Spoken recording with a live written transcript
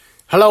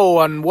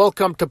Hello and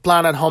welcome to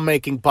Planet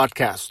Homemaking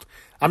Podcast.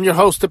 I'm your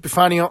host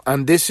Epifanio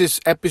and this is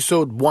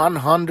episode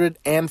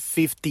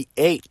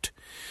 158.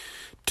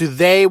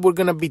 Today we're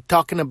going to be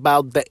talking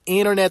about the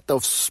Internet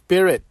of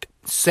Spirit,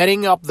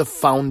 setting up the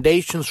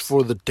foundations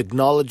for the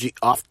technology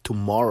of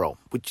tomorrow,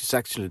 which is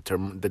actually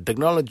the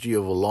technology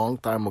of a long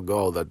time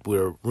ago that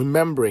we're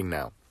remembering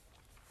now.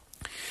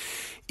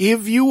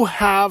 If you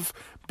have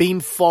been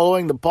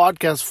following the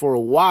podcast for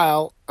a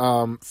while,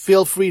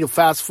 feel free to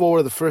fast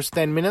forward the first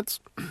 10 minutes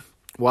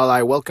while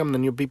I welcome the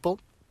new people.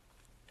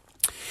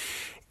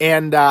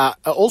 And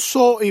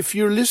also, if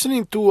you're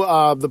listening to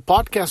the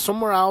podcast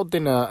somewhere out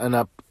in an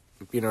app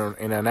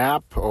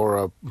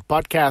or a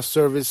podcast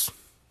service,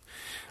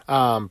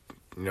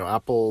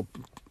 Apple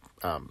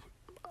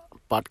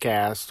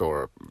Podcast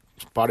or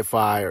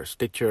Spotify or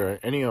Stitcher,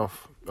 any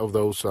of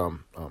those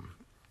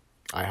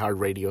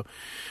iHeartRadio,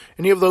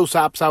 any of those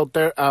apps out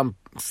there,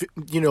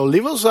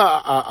 leave us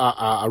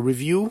a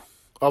review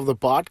of the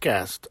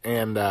podcast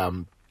and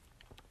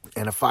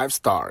a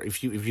 5-star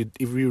if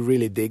you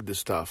really dig the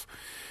stuff,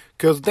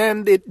 because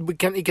then it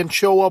can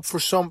show up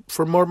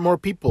for more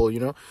people,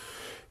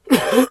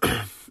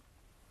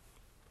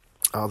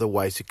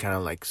 Otherwise, it kind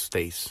of like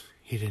stays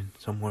hidden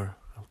somewhere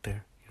out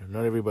there.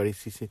 Not everybody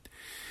sees it.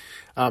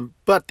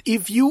 But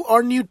if you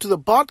are new to the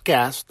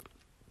podcast,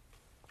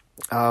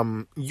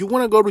 you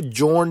want to go to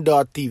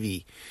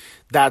journ.tv.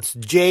 That's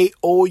JOURN.tv.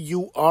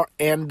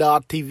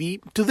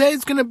 Today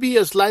is going to be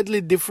a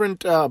slightly different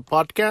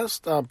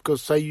podcast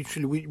because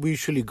we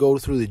usually go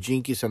through the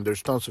Jinkies and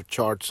there's tons of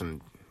charts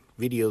and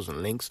videos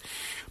and links.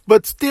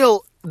 But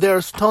still,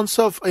 there's tons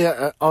of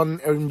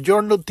on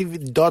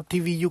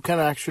journ.tv you can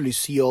actually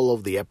see all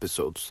of the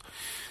episodes.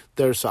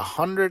 There's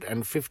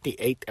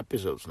 158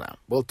 episodes now.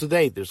 Well,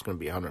 today there's going to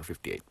be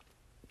 158.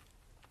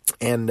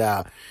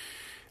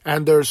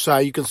 And there's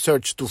you can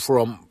search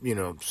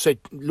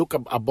look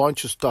up a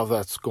bunch of stuff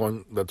that's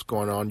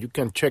going on. You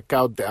can check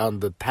out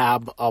on the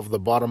tab of the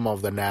bottom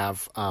of the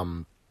nav.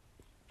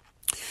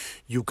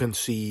 You can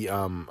see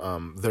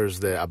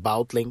there's the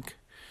about link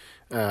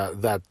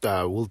that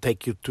will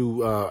take you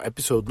to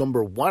episode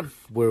number 1,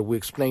 where we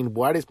explain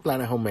what is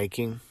Planet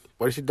Homemaking,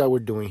 what is it that we're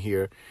doing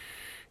here,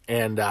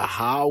 and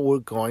how we're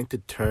going to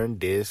turn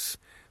this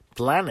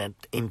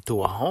planet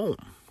into a home.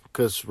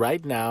 Because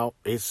right now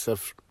it's a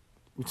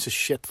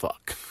shit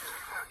fuck.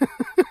 I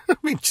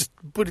mean, just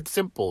put it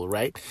simple,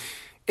 right?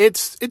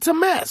 It's a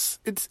mess.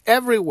 It's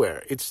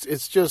everywhere.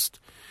 It's just,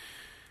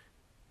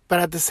 but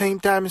at the same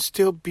time, it's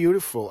still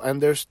beautiful.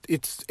 And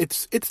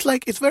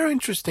it's very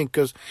interesting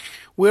because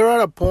we're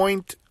at a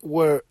point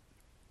where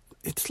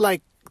it's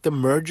like the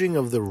merging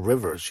of the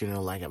rivers.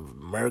 Like a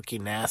murky,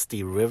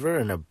 nasty river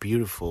and a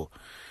beautiful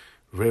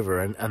river,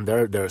 and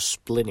they're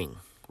splitting,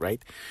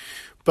 right?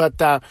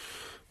 But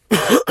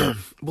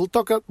we'll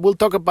talk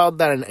about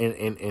that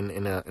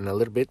in a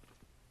little bit.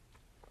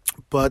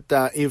 But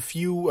if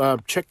you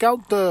check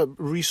out the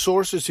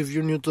resources, if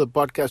you're new to the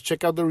podcast,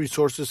 check out the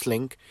resources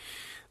link.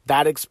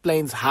 That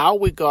explains how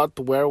we got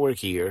to where we're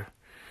here.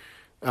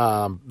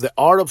 The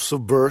Art of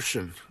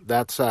Subversion.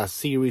 That's a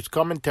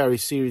commentary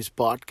series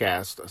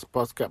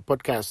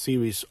podcast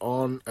series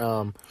on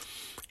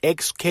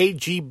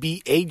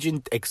ex-KGB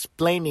agent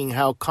explaining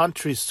how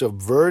countries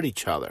subvert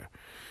each other.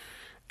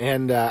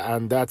 And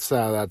that's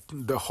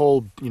the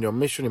whole,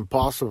 Mission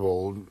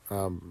Impossible,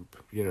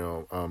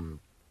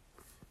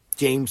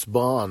 James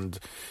Bond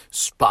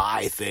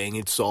spy thing.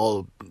 It's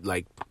all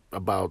like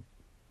about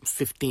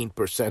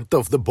 15%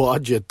 of the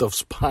budget of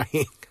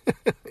spying.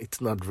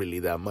 It's not really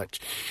that much.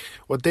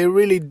 What they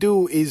really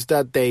do is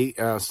that they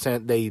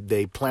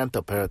plant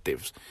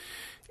operatives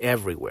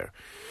everywhere,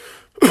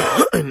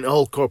 in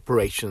all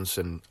corporations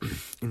and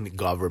in the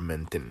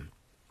government and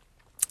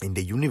in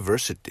the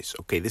universities.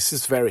 Okay, this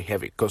is very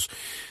heavy because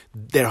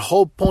their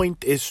whole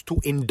point is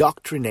to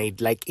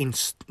indoctrinate.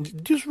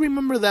 Just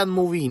remember that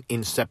movie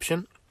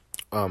Inception,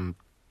 where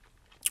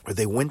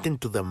they went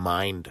into the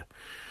mind.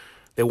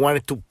 They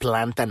wanted to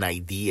plant an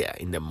idea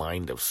in the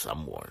mind of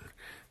someone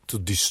to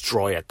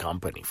destroy a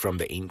company from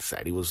the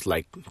inside. It was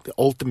like the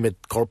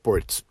ultimate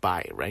corporate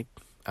spy, right?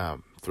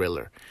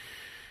 Thriller.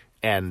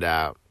 And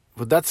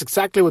but that's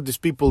exactly what these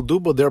people do.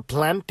 But they're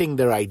planting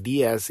their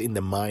ideas in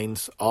the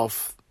minds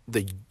of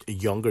the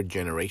younger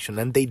generation,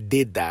 and they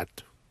did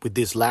that with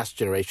this last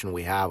generation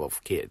we have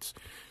of kids.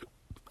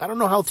 I don't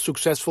know how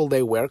successful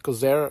they were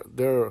because they're.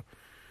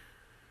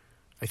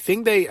 I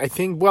think they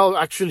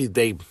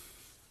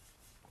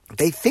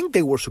think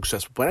they were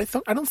successful, but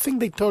I don't think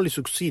they totally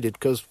succeeded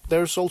because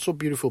there's also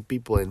beautiful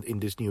people in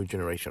this new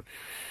generation.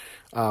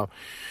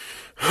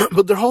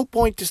 But their whole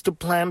point is to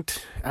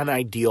plant an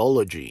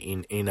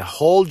ideology in a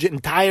whole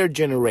entire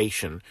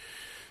generation.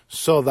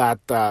 So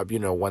that,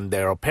 when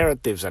their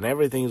operatives and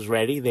everything is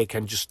ready, they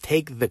can just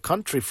take the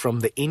country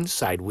from the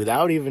inside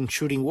without even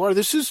shooting war.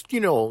 This is,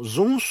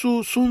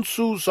 Sun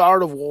Tzu's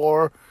Art of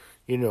War,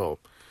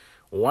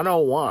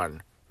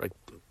 101.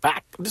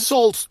 This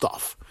old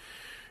stuff.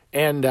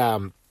 And,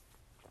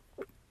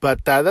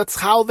 but that's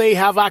how they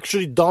have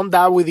actually done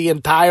that with the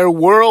entire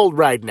world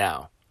right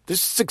now.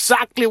 This is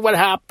exactly what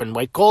happened.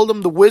 I call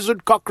them the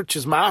Wizard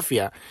Cockroaches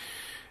Mafia.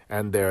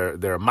 And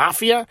they're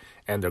mafia,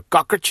 and they're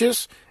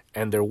cockroaches,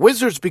 and they're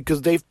wizards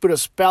because they've put a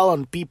spell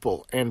on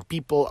people, and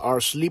people are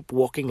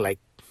sleepwalking like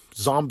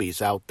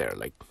zombies out there.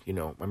 Like,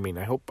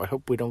 I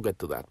hope we don't get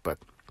to that, but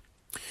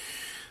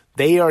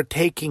they are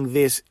taking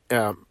this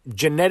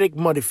genetic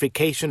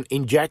modification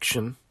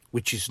injection,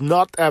 which is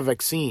not a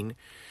vaccine,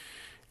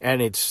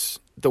 and it's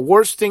the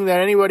worst thing that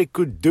anybody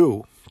could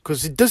do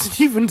because it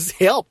doesn't even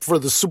help for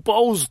the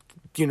supposed,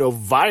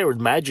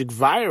 magic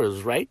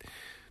virus, right?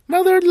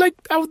 Now they're like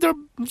out there,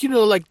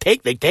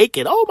 they take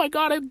it. Oh my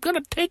God, I'm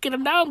gonna take it,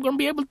 and now I'm gonna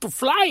be able to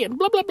fly and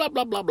blah blah blah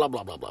blah blah blah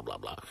blah blah blah blah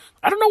blah.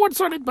 I don't know what's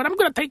on it, but I'm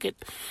gonna take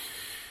it.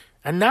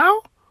 And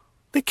now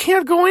they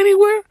can't go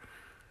anywhere.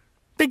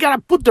 They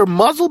gotta put their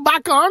muzzle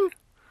back on.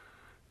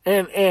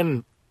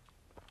 And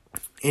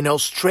in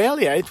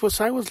Australia, I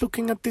was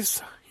looking at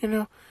this.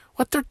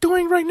 What they're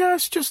doing right now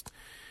is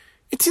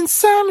it's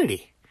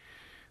insanity.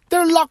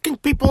 They're locking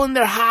people in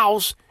their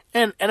house.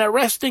 And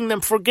arresting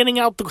them for getting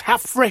out to have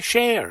fresh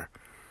air.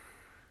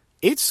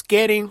 It's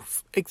getting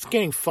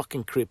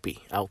fucking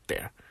creepy out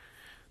there.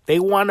 They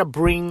want to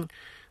bring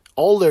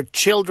all their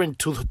children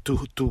to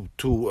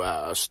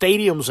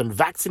stadiums and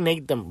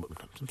vaccinate them.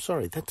 I'm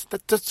sorry,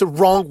 that's the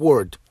wrong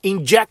word.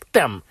 Inject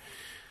them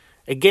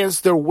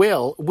against their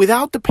will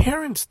without the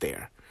parents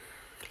there.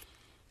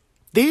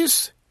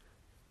 This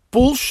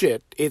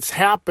bullshit is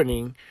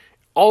happening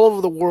all over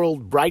the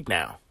world right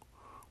now,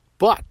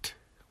 but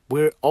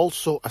we're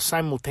also a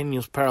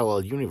simultaneous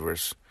parallel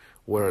universe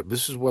where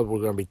this is what we're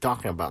going to be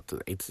talking about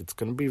today. It's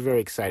going to be a very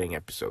exciting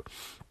episode.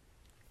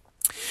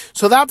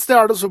 So that's the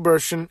art of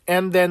subversion.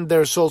 And then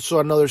there's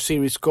also another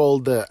series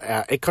called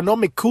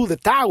Economic Coup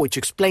d'etat, which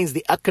explains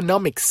the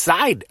economic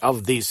side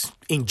of this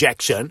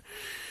injection,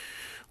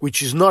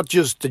 which is not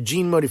just the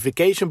gene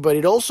modification, but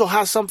it also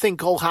has something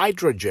called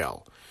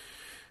hydrogel.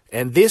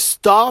 And this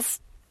stuff,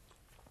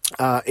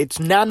 it's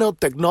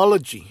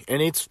nanotechnology,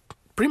 and it's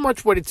pretty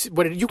much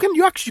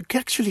you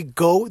actually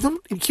go.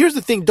 Here's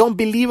the thing: don't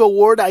believe a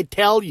word I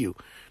tell you.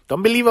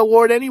 Don't believe a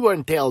word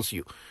anyone tells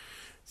you.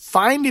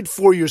 Find it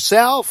for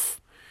yourself.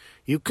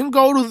 You can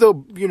go to the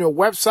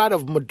website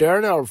of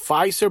Moderna or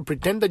Pfizer,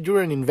 pretend that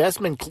you're an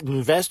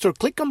investor.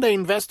 Click on the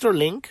investor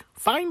link.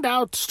 Find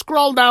out.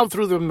 Scroll down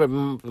through the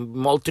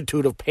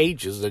multitude of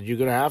pages that you're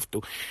gonna have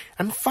to,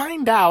 and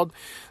find out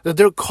that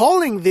they're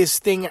calling this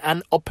thing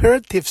an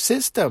operative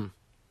system,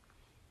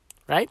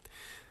 right?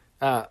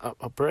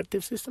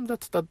 Operative system,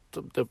 that's the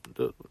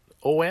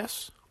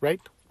OS,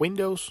 right?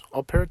 Windows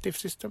operative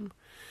system.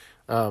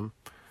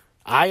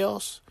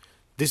 iOS.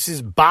 This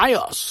is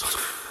BIOS.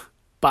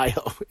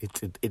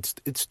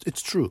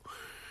 It's true.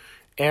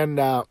 And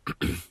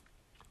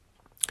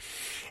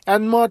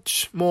and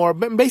much more.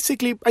 But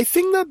basically, I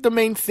think that the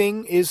main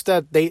thing is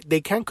that they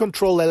can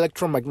control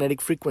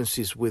electromagnetic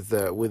frequencies with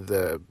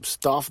the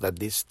stuff that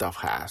this stuff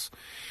has.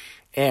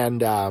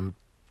 And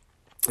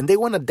they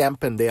want to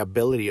dampen the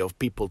ability of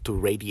people to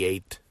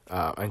radiate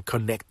and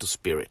connect to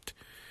spirit.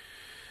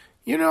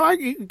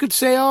 You could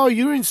say, oh,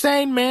 you're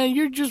insane, man.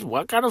 You're just,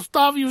 what kind of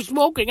stuff you're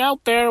smoking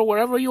out there,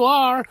 wherever you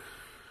are?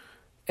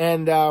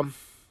 And,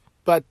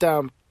 but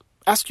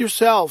ask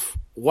yourself,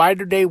 why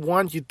do they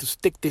want you to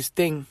stick this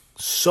thing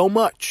so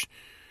much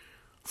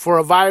for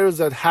a virus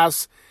that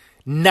has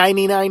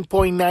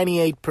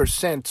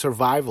 99.98%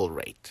 survival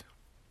rate?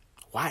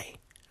 Why?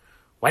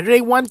 Why do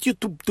they want you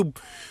to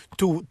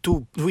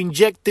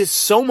inject this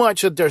so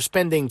much that they're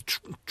spending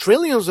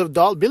billions of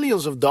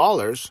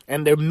dollars,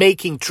 and they're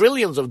making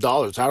trillions of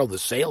dollars out of the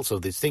sales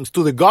of these things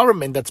to the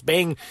government that's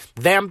paying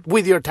them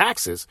with your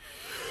taxes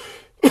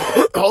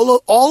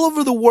all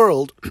over the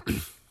world,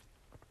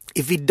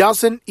 if it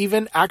doesn't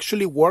even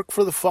actually work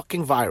for the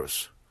fucking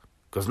virus?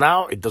 Because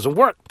now it doesn't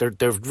work.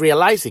 They're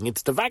realizing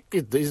it's the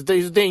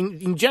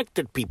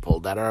injected people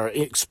that are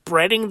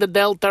spreading the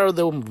Delta or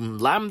the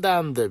Lambda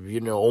and the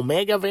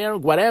Omega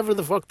variant, whatever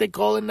the fuck they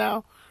call it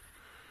now.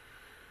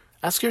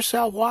 Ask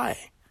yourself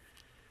why.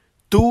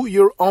 Do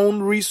your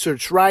own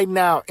research right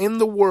now in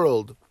the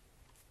world.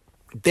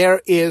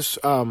 There is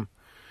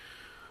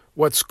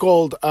what's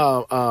called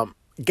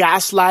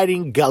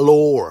gaslighting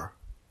galore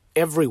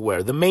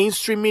everywhere. The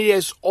mainstream media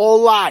is all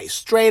lies,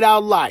 straight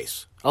out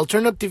lies.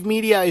 Alternative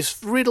media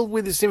is riddled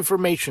with this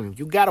information.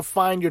 You gotta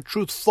find your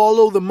truth.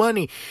 Follow the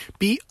money.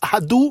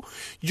 Do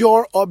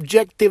your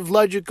objective,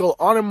 logical,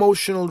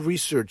 unemotional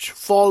research.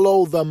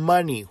 Follow the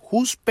money.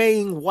 Who's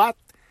paying what?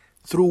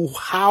 Through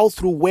how?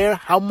 Through where?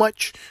 How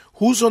much?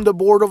 Who's on the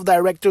board of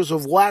directors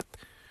of what?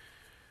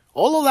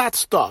 All of that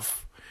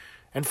stuff.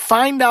 And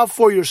find out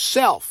for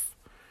yourself.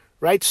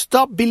 Right?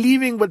 Stop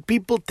believing what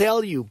people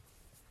tell you.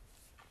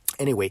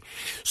 Anyway,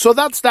 so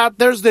that's that.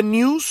 There's the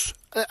news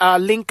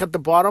link at the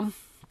bottom.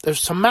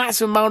 There's a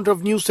massive amount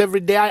of news every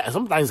day.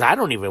 Sometimes I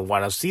don't even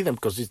want to see them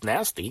because it's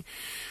nasty.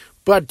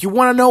 But you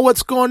want to know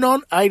what's going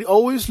on? I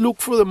always look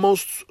for the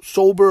most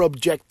sober,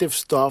 objective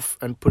stuff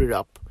and put it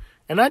up.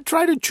 And I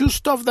try to choose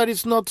stuff that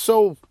is not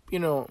so,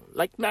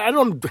 like I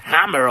don't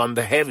hammer on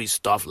the heavy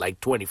stuff like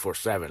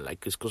 24/7, like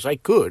because I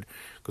could,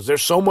 because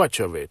there's so much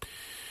of it.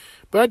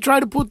 But I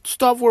try to put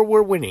stuff where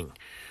we're winning,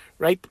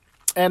 right?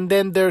 And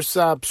then there's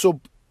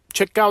so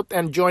check out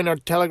and join our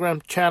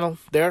Telegram channel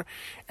there,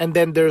 and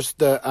then there's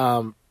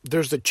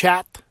the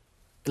chat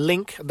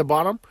link at the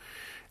bottom,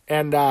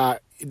 and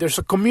there's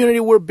a community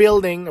we're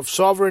building of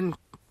sovereign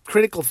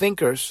critical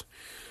thinkers.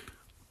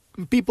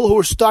 People who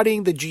are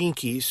studying the Gene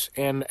Keys,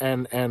 and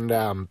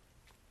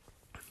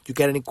you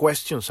get any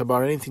questions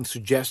about anything,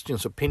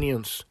 suggestions,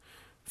 opinions,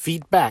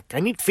 feedback.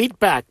 I need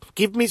feedback.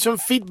 Give me some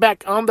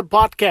feedback on the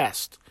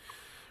podcast,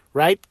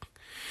 right?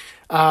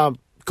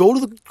 Go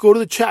to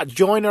the chat.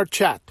 Join our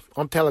chat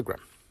on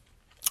Telegram.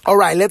 All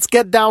right, let's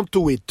get down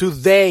to it.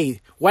 Today,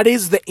 what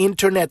is the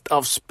Internet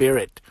of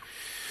Spirit?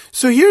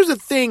 So here's the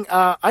thing.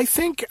 I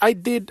think I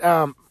did.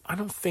 I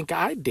don't think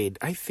I did.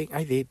 I think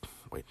I did.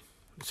 Wait.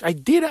 I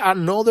did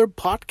another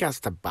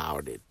podcast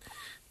about it.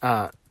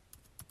 I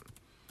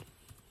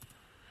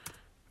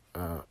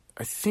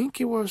think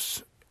it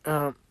was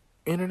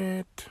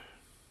Internet.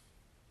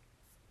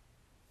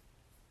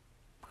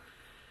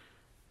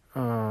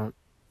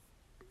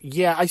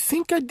 Yeah, I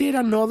think I did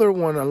another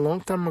one a long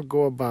time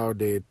ago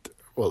about it.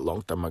 Well, a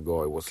long time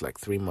ago. It was like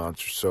 3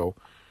 months or so.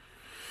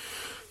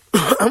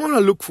 I'm going to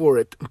look for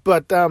it.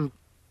 But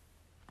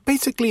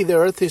basically, the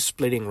Earth is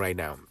splitting right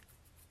now.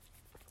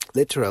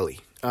 Literally.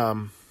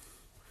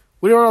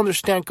 We don't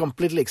understand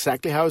completely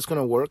exactly how it's going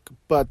to work,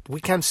 but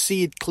we can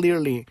see it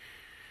clearly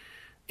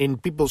in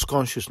people's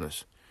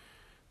consciousness.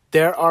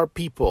 There are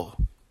people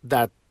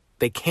that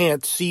they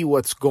can't see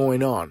what's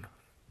going on.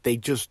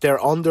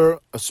 They're under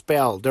a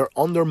spell. They're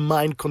under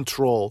mind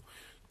control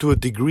to a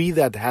degree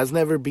that has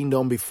never been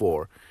done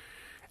before.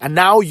 And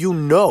now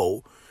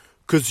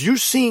because you're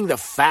seeing the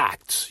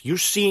facts. You're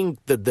seeing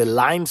the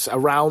lines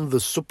around the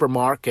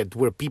supermarket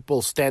where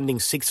people standing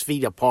 6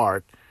 feet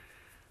apart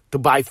to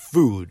buy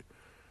food.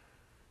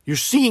 You're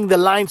seeing the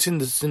lines in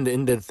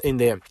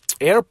the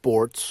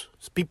airports.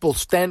 People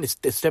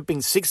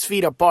stepping 6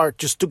 feet apart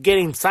just to get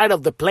inside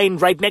of the plane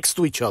right next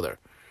to each other.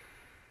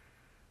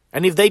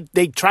 And if they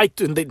try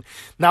to,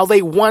 now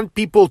they want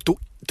people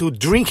to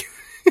drink.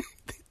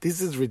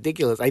 This is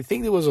ridiculous. I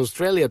think it was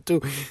Australia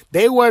too.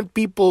 They want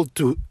people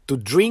to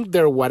drink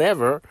their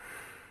whatever.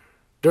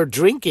 They're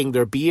drinking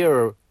their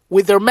beer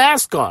with their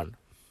mask on.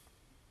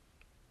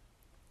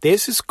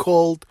 This is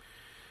called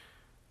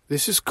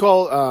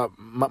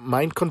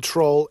mind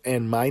control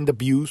and mind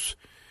abuse.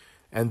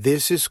 And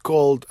this is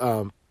called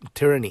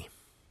tyranny.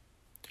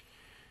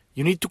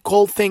 You need to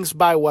call things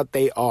by what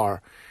they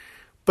are.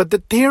 But the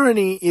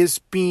tyranny is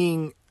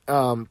being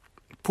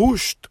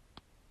pushed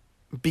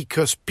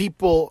because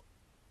people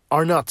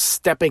are not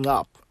stepping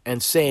up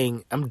and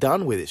saying, I'm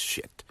done with this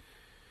shit.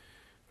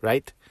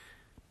 Right?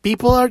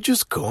 People are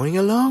just going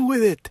along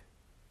with it.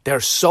 They're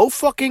so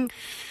fucking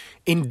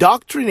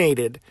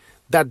indoctrinated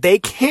that they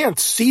can't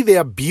see the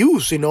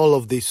abuse in all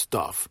of this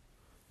stuff.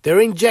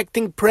 They're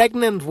injecting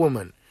pregnant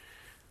women.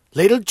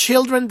 Little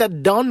children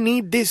that don't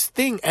need this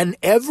thing. And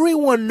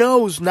everyone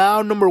knows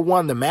now, number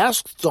one, the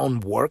masks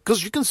don't work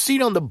because you can see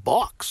it on the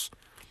box.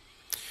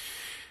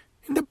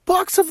 In the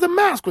box of the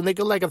mask, when they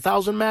get like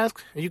 1,000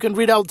 masks, you can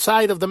read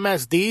outside of the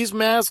mask, these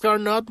masks are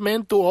not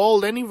meant to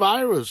hold any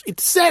virus. It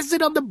says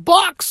it on the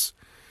box.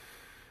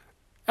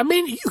 I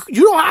mean,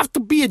 you don't have to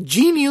be a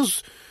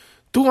genius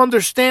to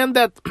understand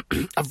that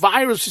a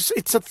virus,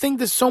 it's a thing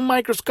that's so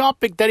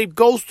microscopic that it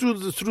goes through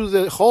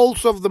the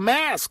holes of the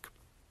mask.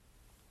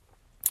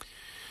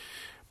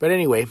 But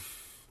anyway,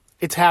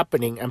 it's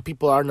happening and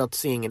people are not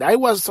seeing it. I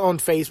was on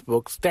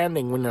Facebook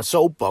standing in a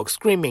soapbox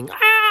screaming,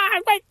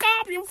 wake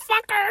up, you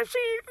fuckers!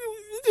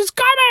 It's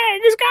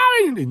coming!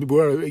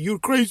 You're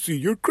crazy,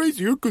 you're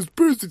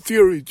conspiracy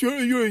theories,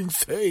 you're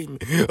insane.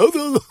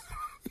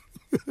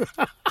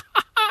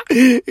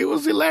 It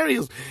was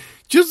hilarious.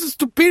 Just the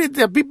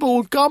stupidity that people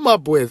would come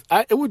up with.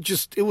 It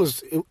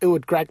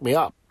would crack me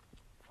up.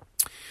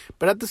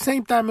 But at the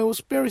same time, it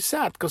was very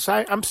sad because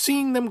I'm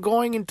seeing them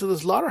going into the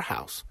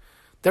slaughterhouse.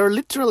 They're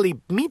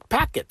literally meat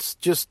packets,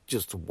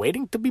 just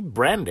waiting to be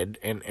branded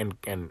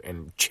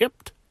and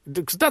chipped.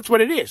 Because that's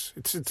what it is.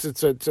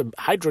 It's a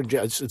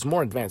hydrogen. It's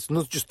more advanced. It's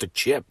not just a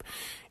chip.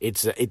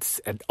 It's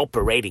an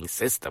operating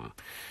system,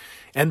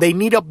 and they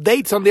need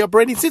updates on the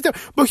operating system.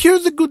 But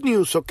here's the good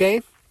news,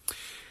 okay?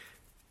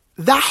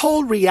 That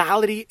whole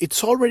reality,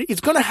 it's going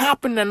to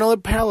happen in another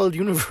parallel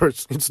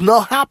universe. It's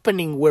not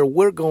happening where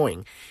we're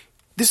going.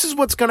 This is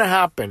what's going to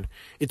happen.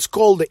 It's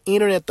called the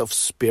Internet of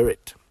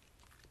Spirit.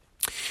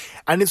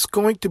 And it's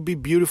going to be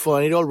beautiful,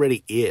 and it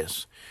already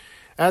is.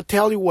 I'll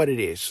tell you what it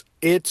is.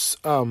 It's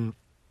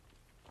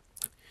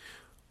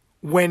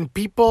when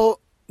people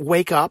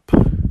wake up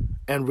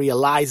and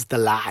realize the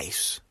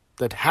lies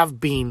that have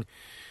been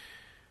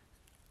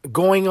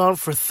going on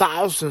for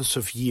thousands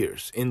of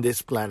years in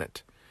this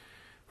planet.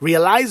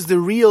 Realize the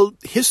real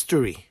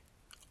history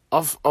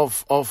of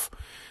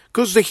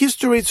Because the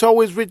history is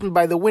always written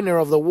by the winner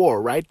of the war,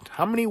 right?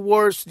 How many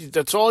wars?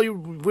 That's all we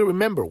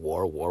remember.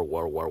 War, war,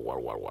 war, war, war,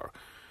 war, war.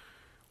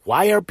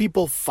 Why are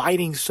people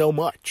fighting so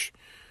much?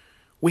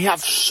 We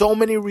have so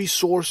many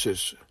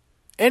resources.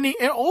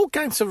 All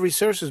kinds of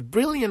resources.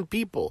 Brilliant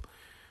people.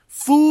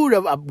 Food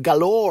of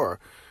galore.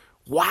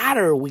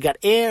 Water. We got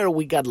air.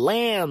 We got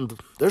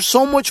land. There's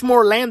so much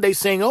more land. They're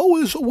saying,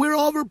 we're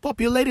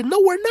overpopulated. No,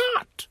 we're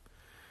not.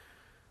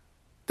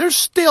 There's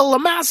still a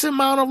massive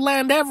amount of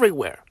land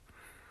everywhere.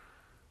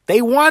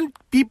 They want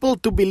people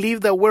to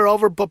believe that we're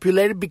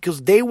overpopulated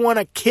because they want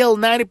to kill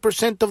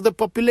 90% of the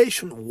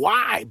population.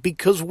 Why?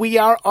 Because we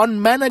are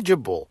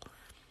unmanageable.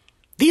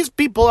 These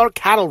people are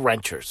cattle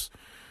ranchers.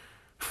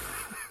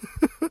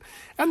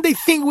 And they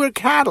think we're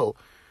cattle.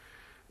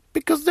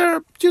 Because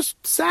they're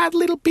just sad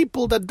little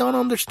people that don't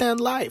understand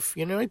life.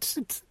 You know,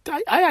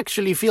 I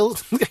actually feel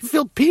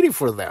pity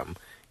for them.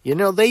 You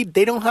know, they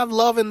don't have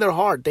love in their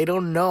heart. They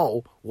don't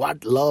know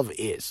what love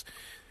is.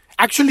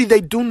 Actually, they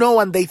do know,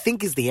 and they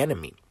think it's the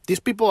enemy. These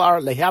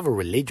people they have a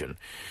religion.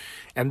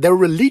 And their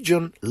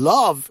religion,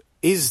 love,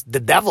 is the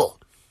devil.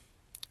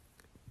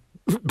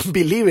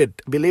 Believe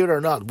it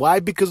or not.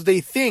 Why? Because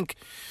they think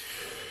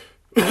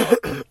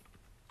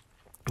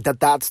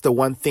that's the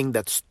one thing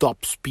that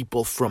stops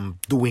people from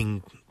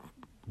doing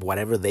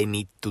whatever they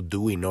need to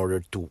do in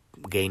order to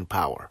gain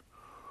power.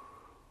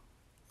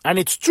 And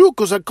it's true,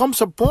 because there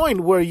comes a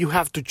point where you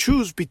have to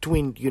choose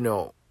between,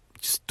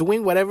 just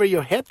doing whatever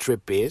your head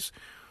trip is,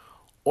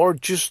 or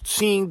just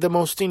seeing the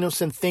most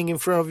innocent thing in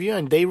front of you,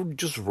 and they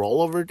just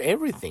roll over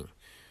everything.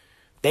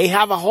 They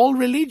have a whole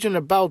religion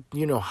about,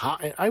 how...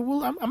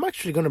 I'm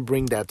actually going to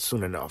bring that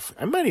soon enough.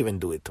 I might even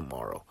do it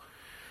tomorrow.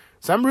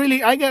 So we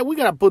got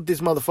to put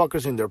these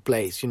motherfuckers in their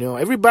place,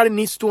 Everybody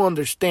needs to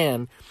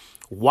understand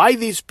why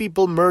these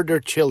people murder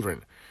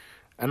children.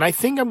 And I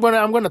think I'm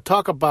going to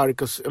talk about it,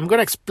 because I'm going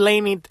to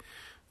explain it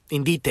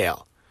in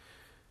detail.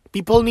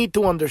 People need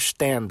to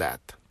understand that.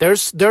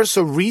 There's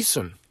a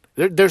reason.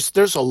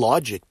 There's a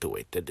logic to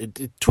it.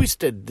 It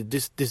twisted,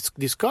 this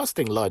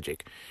disgusting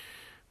logic.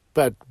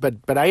 But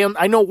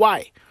I know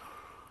why.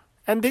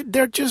 And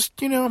they're just,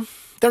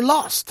 they're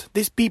lost.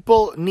 These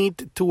people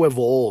need to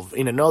evolve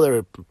in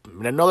another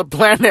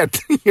planet,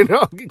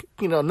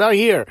 not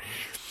here.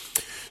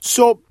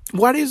 So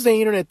what is the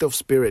Internet of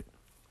Spirit?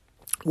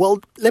 Well,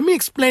 let me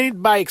explain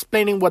it by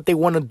explaining what they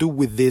want to do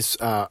with these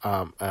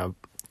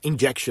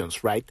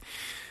injections, right?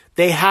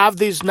 They have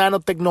this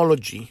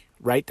nanotechnology,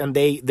 right? And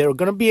they're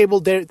going to be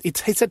able to...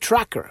 It's a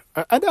tracker.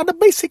 At a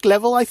basic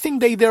level, I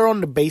think they're on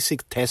the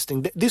basic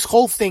testing. This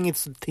whole thing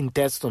is in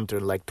test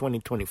until like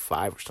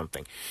 2025 or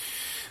something.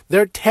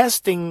 They're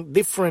testing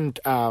different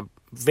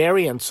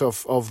variants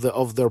of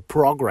their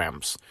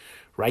programs,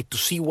 right, to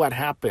see what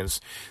happens.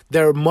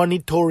 They're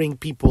monitoring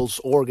people's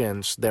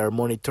organs. They're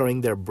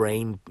monitoring their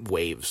brain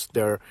waves,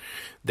 their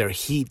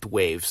heat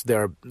waves.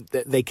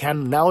 They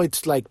can now.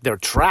 It's like they're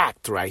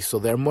tracked, right? So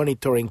they're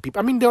monitoring people.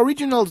 I mean, the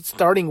original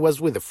starting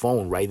was with the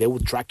phone, right? They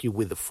would track you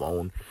with the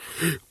phone,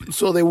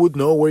 so they would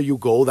know where you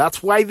go.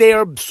 That's why they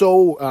are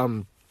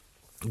so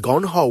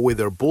gung-ho with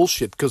their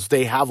bullshit, because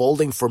they have all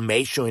the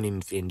information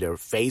in their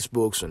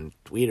Facebooks and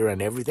Twitter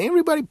and everything.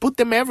 Everybody put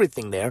them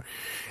everything there.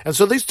 And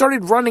so they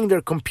started running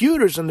their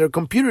computers, and their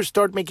computers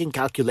start making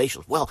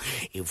calculations. Well,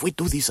 if we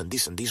do this and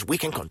this and this, we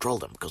can control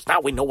them, because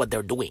now we know what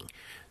they're doing.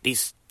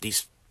 These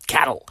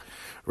cattle,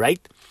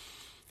 right?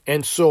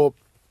 And so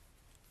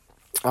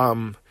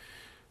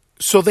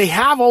so they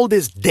have all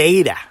this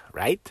data,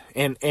 right?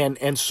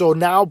 And so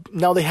now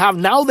they have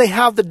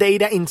the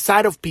data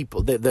inside of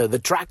people,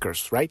 the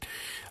trackers, right?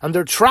 And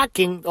they're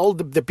tracking all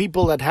the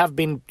people that have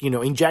been,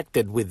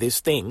 injected with this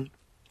thing.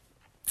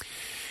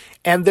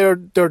 And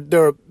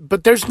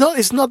but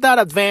it's not that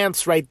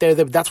advanced right there.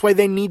 That's why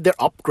they need their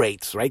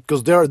upgrades, right?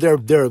 Because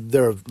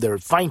they're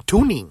fine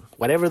tuning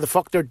whatever the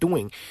fuck they're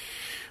doing.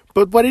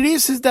 But what it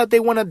is that they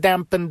want to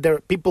dampen their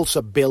people's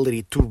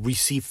ability to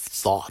receive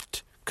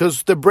thought.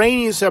 Because the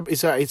brain is a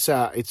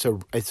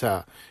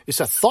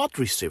thought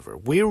receiver.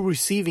 We're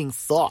receiving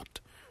thought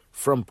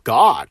from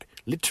God.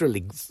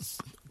 Literally,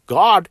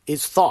 God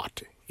is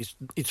thought.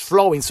 It's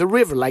flowing. It's a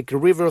river, like a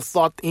river of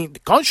thought in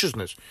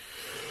consciousness.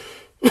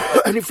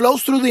 And it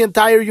flows through the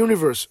entire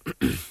universe.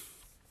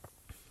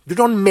 You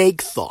don't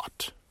make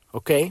thought,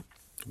 okay?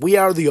 We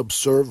are the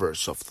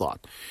observers of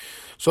thought.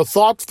 So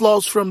thought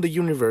flows from the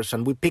universe,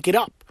 and we pick it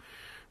up.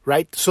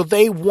 Right? So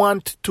they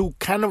want to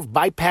kind of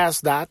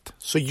bypass that,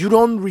 so you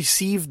don't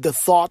receive the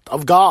thought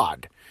of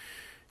God.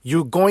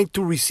 You're going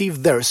to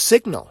receive their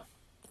signal.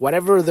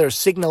 Whatever their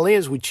signal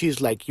is, which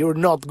is like, you're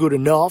not good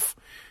enough,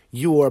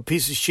 you are a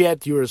piece of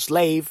shit, you're a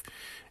slave,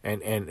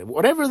 and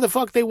whatever the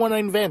fuck they want to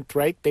invent,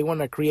 right? They want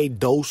to create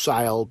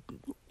docile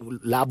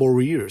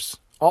laborers.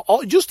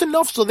 Just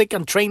enough so they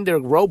can train their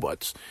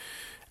robots.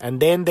 And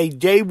then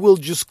they will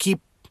just keep...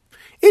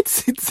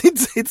 It's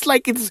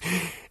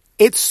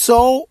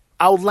so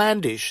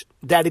outlandish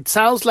that it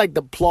sounds like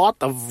the plot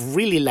of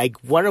really like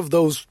one of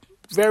those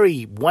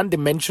very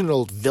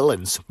one-dimensional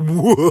villains.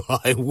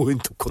 I'm going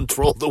to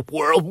control the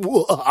world.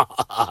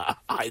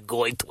 I'm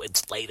going to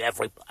enslave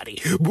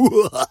everybody.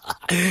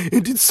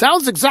 It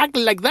sounds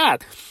exactly like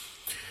that.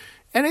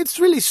 And it's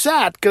really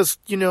sad because,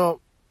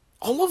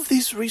 all of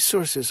these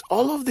resources,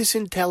 all of this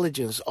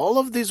intelligence, all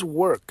of this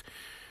work,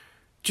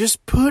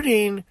 just put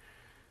in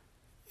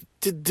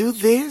to do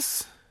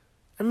this.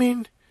 I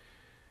mean,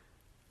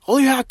 all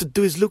you have to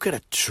do is look at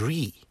a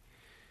tree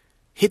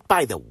hit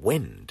by the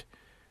wind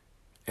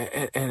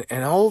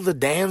and all the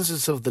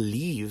dances of the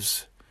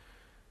leaves,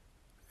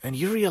 and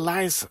you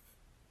realize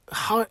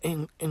how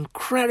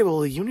incredible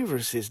the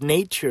universe is,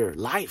 nature,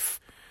 life.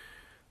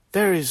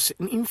 There is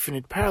an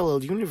infinite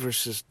parallel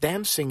universes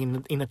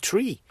dancing in a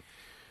tree.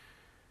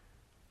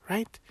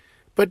 Right?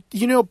 But,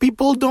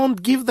 people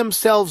don't give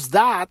themselves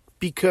that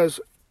because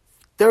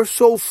they're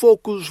so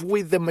focused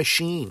with the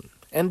machine.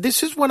 And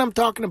this is what I'm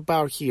talking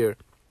about here.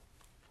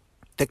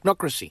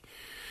 Technocracy.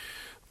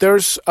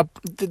 There's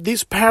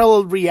this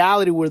parallel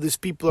reality where these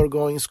people are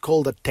going is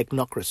called a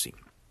technocracy.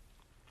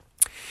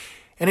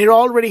 And it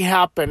already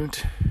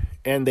happened,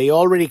 and they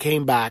already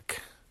came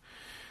back,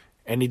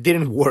 and it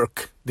didn't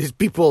work. These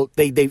people,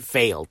 they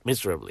failed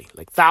miserably,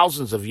 like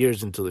thousands of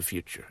years into the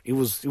future. It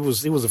was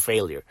a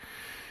failure.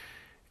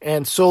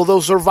 And so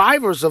those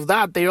survivors of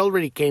that, they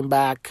already came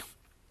back,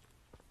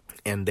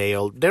 and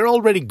they're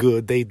already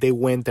good. They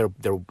went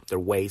their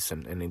ways,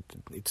 and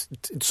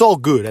it's all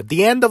good. At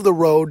the end of the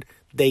road,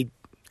 the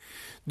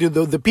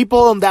people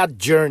on that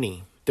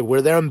journey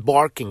where they're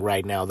embarking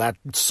right now, that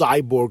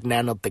cyborg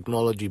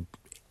nanotechnology,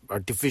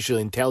 artificial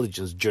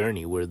intelligence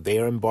journey where they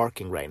are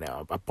embarking right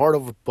now, a part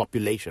of a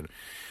population,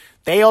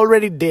 they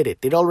already did it.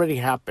 It already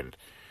happened.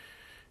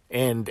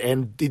 And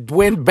it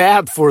went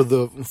bad for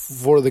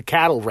the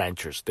cattle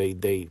ranchers. They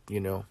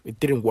it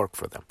didn't work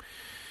for them.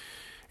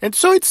 And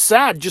so it's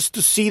sad just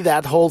to see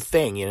that whole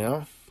thing,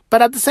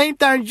 But at the same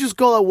time, you just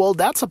go, well,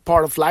 that's a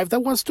part of life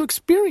that wants to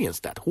experience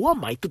that. Who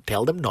am I to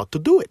tell them not to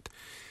do it?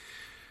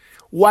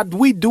 What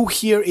we do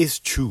here is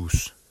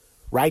choose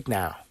right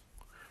now.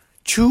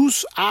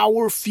 Choose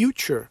our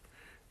future.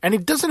 And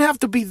it doesn't have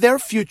to be their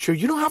future.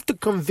 You don't have to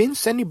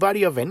convince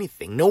anybody of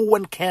anything. No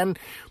one can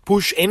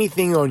push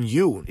anything on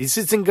you. This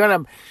isn't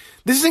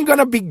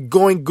gonna be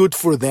going good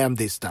for them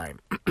this time.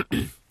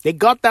 They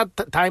got that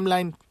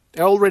timeline.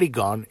 They're already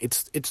gone.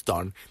 It's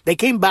done. They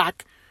came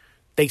back.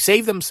 They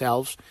saved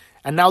themselves,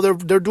 and now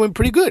they're doing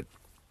pretty good.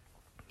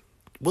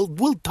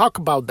 We'll talk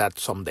about that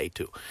someday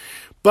too.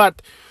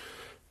 But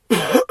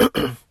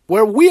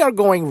where we are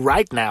going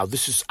right now,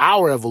 this is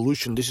our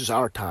evolution. This is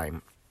our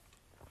time.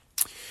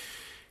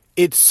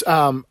 It's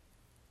to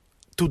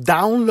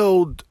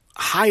download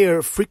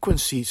higher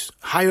frequencies,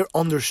 higher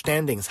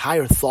understandings,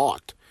 higher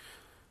thought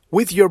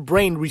with your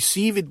brain.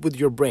 Receive it with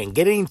your brain.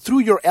 Get it in through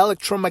your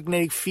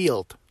electromagnetic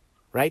field,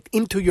 right?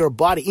 Into your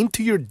body,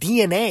 into your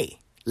DNA.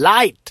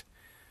 Light.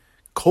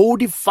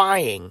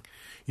 Codifying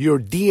your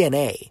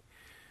DNA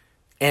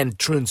and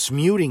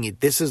transmuting it.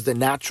 This is the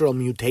natural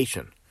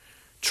mutation.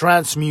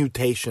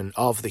 Transmutation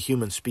of the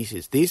human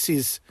species. This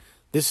is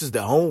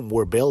the home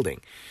we're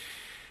building.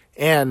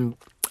 And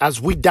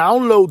as we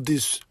download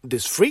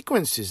these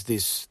frequencies,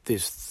 this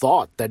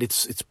thought, that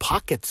it's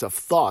pockets of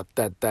thought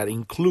that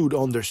include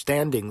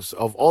understandings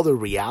of other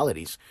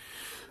realities,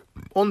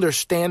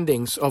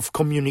 understandings of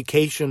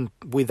communication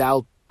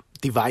without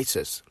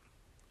devices.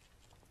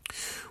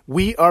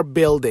 We are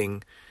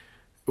building,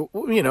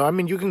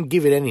 you can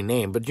give it any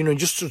name, but,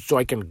 just so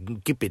I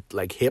can keep it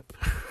like hip,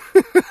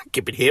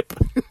 keep it hip.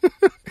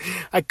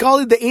 I call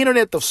it the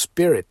Internet of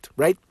Spirit,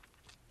 right?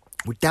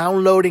 We're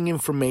downloading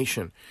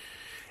information.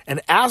 And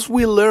as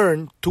we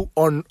learn to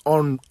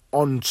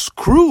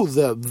unscrew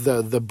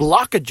the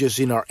blockages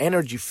in our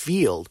energy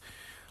field,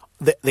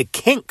 the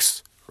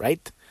kinks,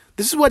 right?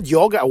 This is why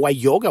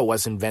yoga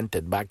was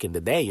invented back in the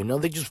day.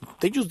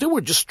 They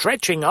were just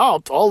stretching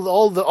out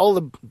all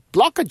the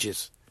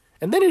blockages,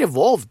 and then it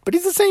evolved. But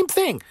it's the same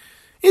thing.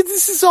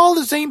 This is all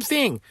the same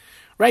thing,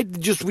 right?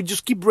 We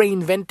just keep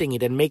reinventing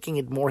it and making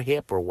it more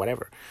hip or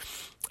whatever.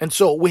 And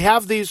so we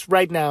have this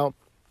right now.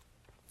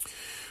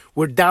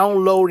 We're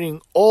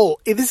downloading all.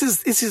 This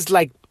is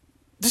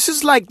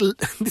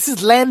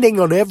landing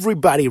on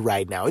everybody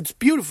right now. It's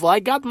beautiful.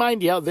 I got mine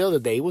the other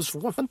day. It was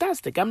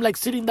fantastic. I'm like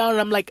sitting down and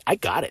I'm like, I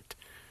got it.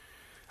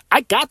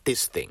 I got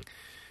this thing.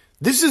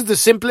 This is the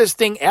simplest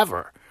thing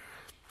ever.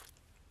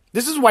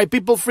 This is why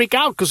people freak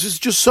out, because it's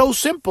just so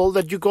simple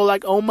that you go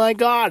like, oh my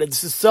God,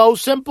 this is so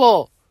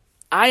simple.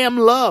 I am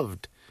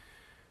loved.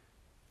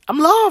 I'm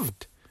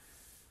loved.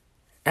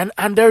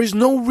 And there is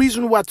no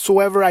reason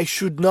whatsoever I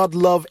should not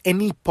love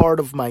any part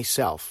of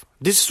myself.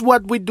 This is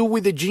what we do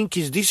with the Gene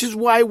Keys. This is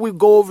why we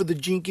go over the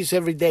Gene Keys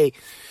every day,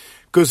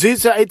 because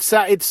it's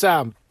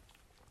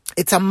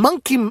a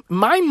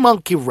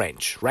monkey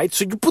wrench, right?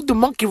 So you put the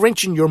monkey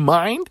wrench in your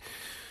mind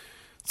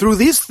through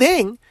this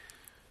thing,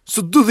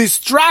 so to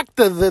distract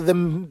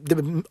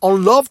the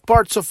unloved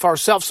parts of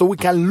ourselves, so we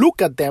can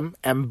look at them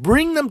and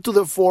bring them to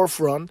the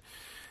forefront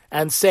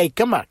and say,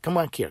 come on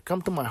here,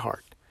 come to my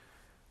heart.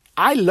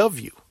 I love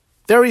you.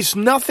 There is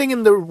nothing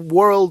in the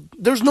world,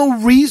 there's no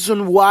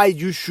reason why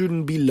you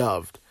shouldn't be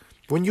loved.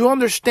 When you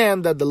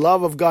understand that the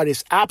love of God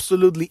is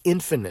absolutely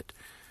infinite,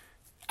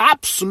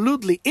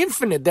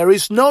 there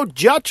is no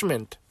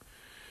judgment,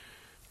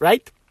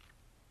 right?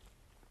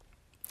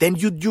 Then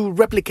you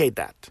replicate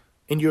that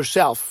in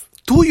yourself,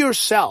 to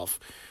yourself.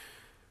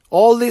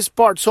 All these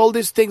parts, all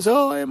these things,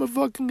 oh, I am a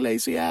fucking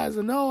lazy ass,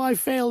 and oh, I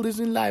failed this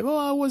in life, oh,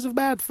 I was a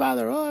bad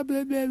father, oh,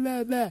 blah, blah,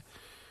 blah, blah.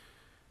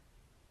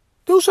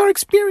 Those are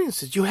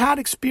experiences. You had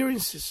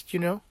experiences, you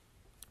know.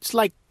 It's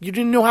like you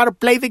didn't know how to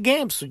play the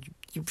game, so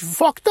you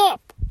fucked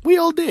up. We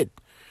all did.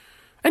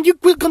 And you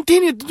will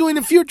continue to do in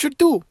the future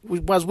too,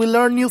 as we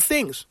learn new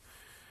things.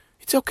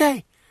 It's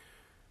okay.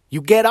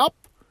 You get up,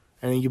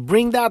 and you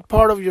bring that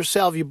part of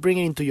yourself, you bring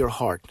it into your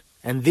heart.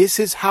 And this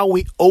is how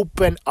we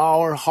open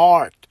our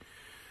heart.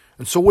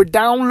 And so we're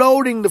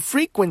downloading the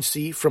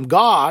frequency from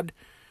God,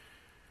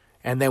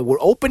 and then we're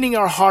opening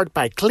our heart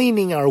by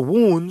cleaning our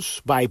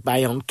wounds, by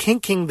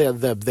unkinking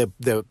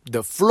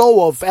the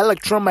flow of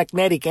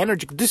electromagnetic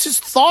energy.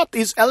 Thought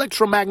is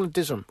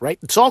electromagnetism, right?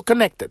 It's all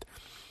connected.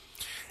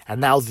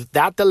 And now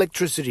that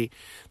electricity,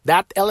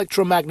 that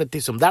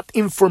electromagnetism, that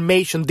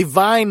information,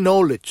 divine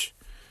knowledge,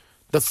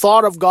 the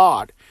thought of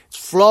God, it's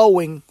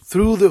flowing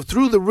through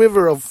the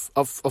river of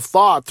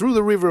thought, through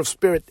the river of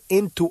spirit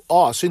into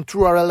us,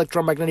 into our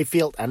electromagnetic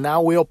field. And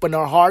now we open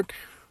our heart,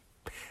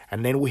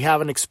 and then we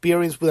have an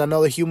experience with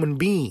another human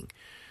being.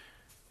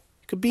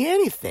 It could be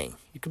anything.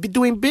 You could be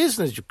doing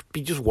business. You could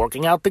be just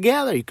working out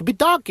together. You could be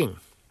talking.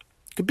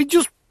 You could be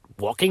just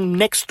walking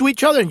next to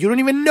each other, and you don't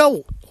even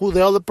know who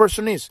the other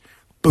person is.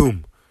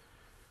 Boom.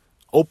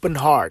 Open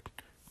heart.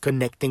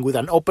 Connecting with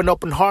an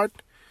open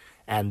heart.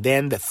 And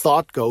then the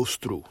thought goes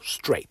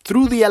straight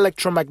through the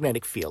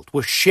electromagnetic field.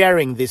 We're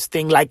sharing this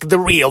thing like the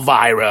real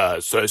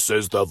virus. This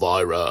is the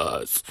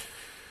virus.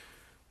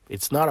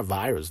 It's not a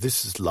virus.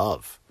 This is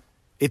love.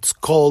 It's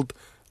called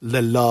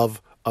the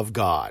love of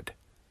God.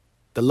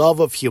 The love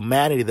of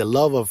humanity. The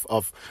love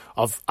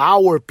of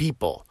our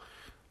people.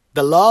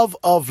 The love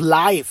of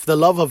life. The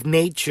love of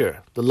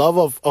nature. The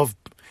love of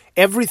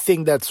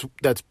everything that's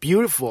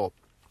beautiful.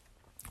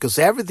 Because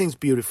everything's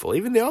beautiful.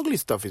 Even the ugly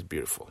stuff is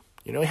beautiful.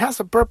 You know, it has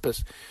a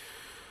purpose.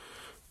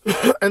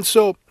 And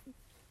so,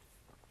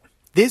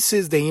 this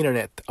is the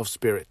internet of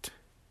spirit.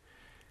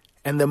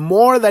 And the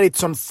more that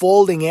it's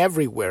unfolding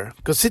everywhere,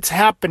 because it's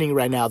happening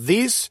right now,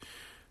 these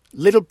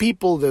little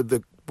people,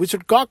 the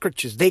wizard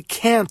cockroaches, they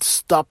can't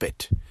stop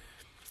it.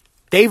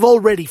 They've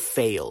already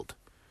failed.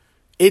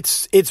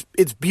 It's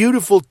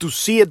beautiful to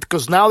see it,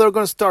 because now they're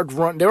going to start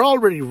run. They're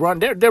already run.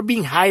 They're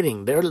being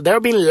hiding. They're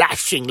being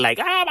lashing like,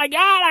 oh my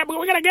God,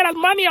 we're going to get as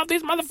money of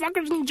these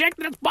motherfuckers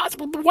injected as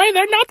possible. But why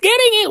they're not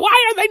getting it?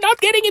 Why are they not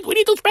getting it? We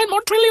need to spend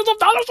more trillions of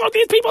dollars on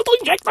these people to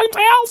inject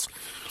themselves.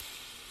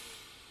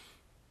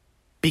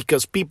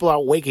 Because people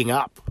are waking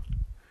up,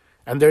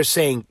 and they're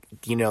saying,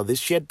 you know, this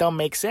shit don't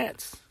make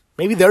sense.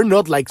 Maybe they're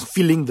not like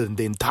feeling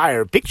the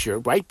entire picture,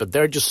 right? But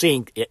they're just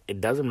saying it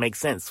doesn't make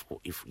sense.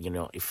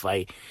 If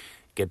I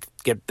get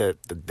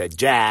the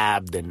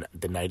jab, then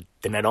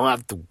I don't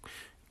have to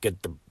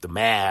get the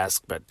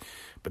mask, but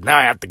now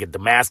I have to get the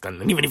mask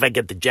on. And even if I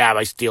get the jab,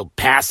 I still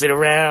pass it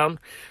around.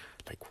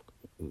 Like,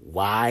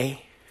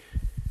 why?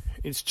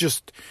 It's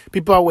just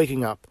people are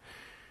waking up.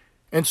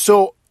 And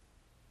so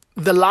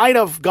the light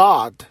of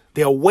God,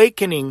 the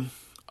awakening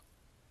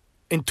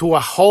into a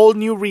whole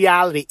new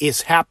reality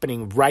is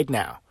happening right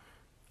now.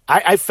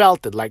 I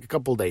felt it like a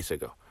couple days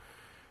ago.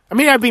 I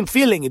mean, I've been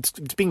feeling it's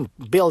been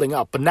building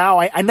up, but now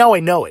I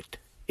know it.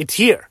 It's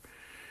here.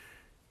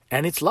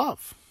 And it's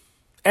love.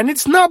 And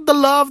it's not the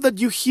love that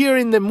you hear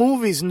in the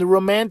movies and the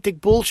romantic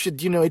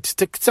bullshit, you know, it's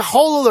a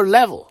whole other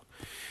level.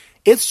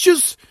 It's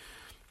just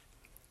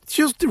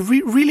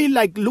really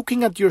like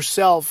looking at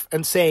yourself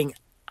and saying,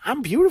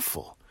 I'm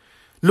beautiful.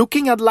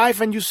 Looking at life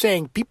and you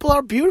saying, people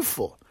are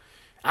beautiful.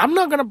 I'm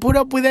not going to put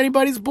up with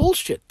anybody's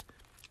bullshit.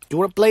 You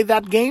want to play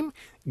that game?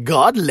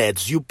 God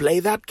lets you play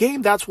that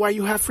game. That's why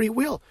you have free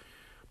will.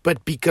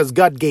 But because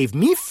God gave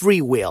me free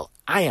will,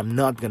 I am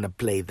not going to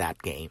play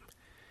that game.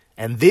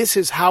 And this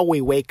is how we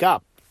wake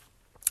up.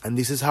 And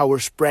this is how we're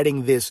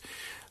spreading this,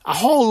 a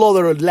whole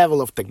other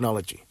level of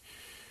technology.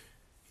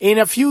 In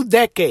a few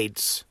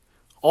decades,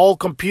 all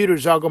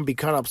computers are going to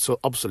become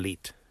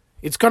obsolete.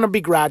 It's going to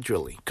be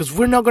gradually, because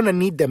we're not going to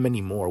need them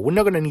anymore. We're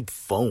not going to need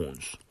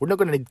phones. We're not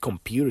going to need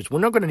computers.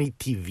 We're not going to need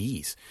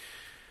TVs.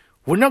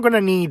 We're not going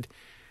to need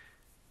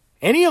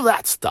any of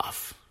that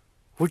stuff.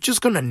 We're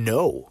just going to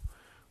know.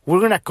 We're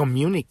going to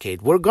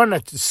communicate. We're going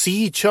to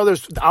see each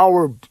other's,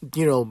 all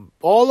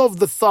of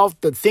the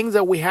thought, the things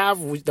that we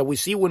have, that we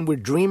see when we're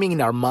dreaming in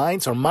our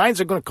minds are going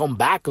to come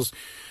back, because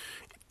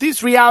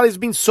this reality has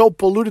been so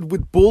polluted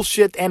with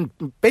bullshit and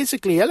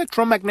basically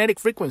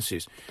electromagnetic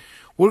frequencies.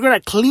 We're going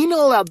to clean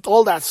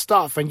all that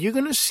stuff, and you're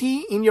going to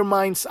see in your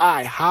mind's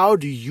eye how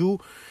your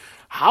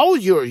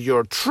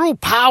true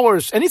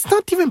powers, and it's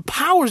not even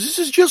powers, this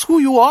is just who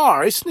you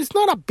are. It's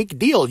not a big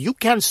deal. You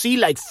can see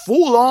like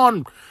full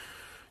on,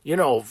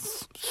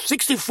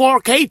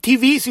 64K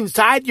TVs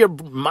inside your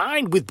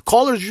mind with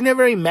colors you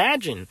never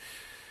imagined.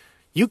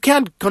 You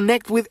can't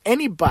connect with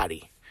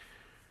anybody.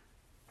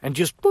 And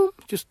just, boom,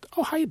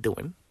 oh, how you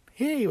doing?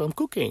 Hey, I'm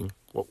cooking.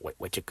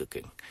 What you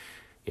cooking?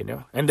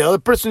 And the other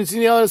person is in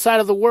the other side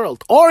of the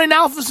world. Or in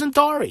Alpha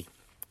Centauri.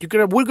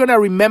 We're going to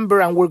remember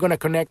and we're going to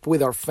connect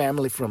with our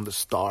family from the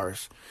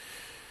stars.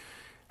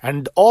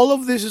 And all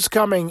of this is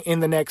coming in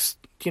the next,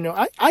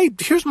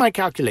 here's my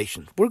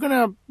calculation. We're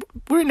in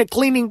the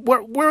cleaning,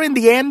 we're in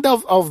the end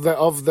of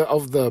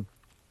the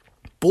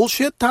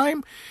bullshit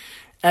time.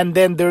 And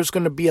then there's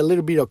going to be a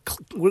little bit of,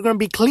 we're going to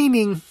be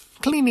cleaning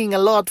a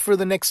lot for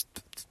the next,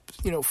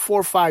 4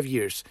 or 5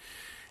 years.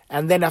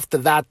 And then after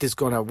that,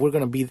 we're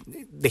going to be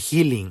the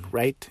healing,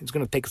 right? It's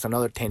going to take us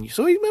another 10 years.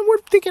 So we're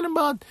thinking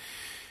about,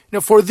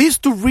 for this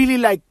to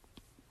really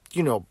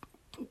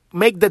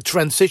make the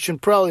transition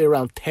probably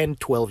around 10,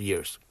 12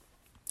 years.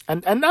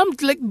 And I'm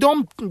like,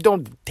 don't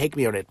take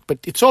me on it, but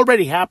it's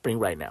already happening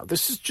right now.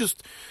 This is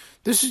just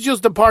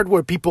the part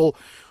where people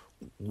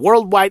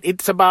worldwide,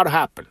 it's about to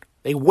happen.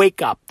 They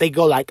wake up, they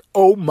go like,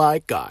 oh my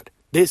God,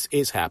 this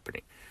is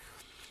happening.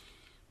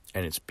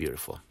 And it's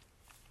beautiful.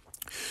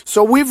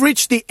 So we've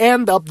reached the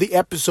end of the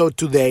episode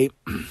today.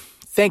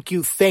 Thank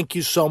you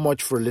so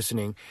much for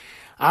listening.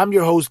 I'm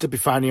your host,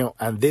 Epifanio,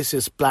 and this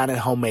is Planet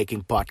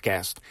Homemaking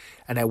Podcast.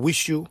 And I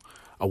wish you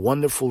a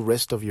wonderful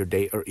rest of your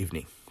day or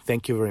evening.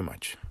 Thank you very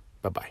much.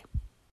 Bye-bye.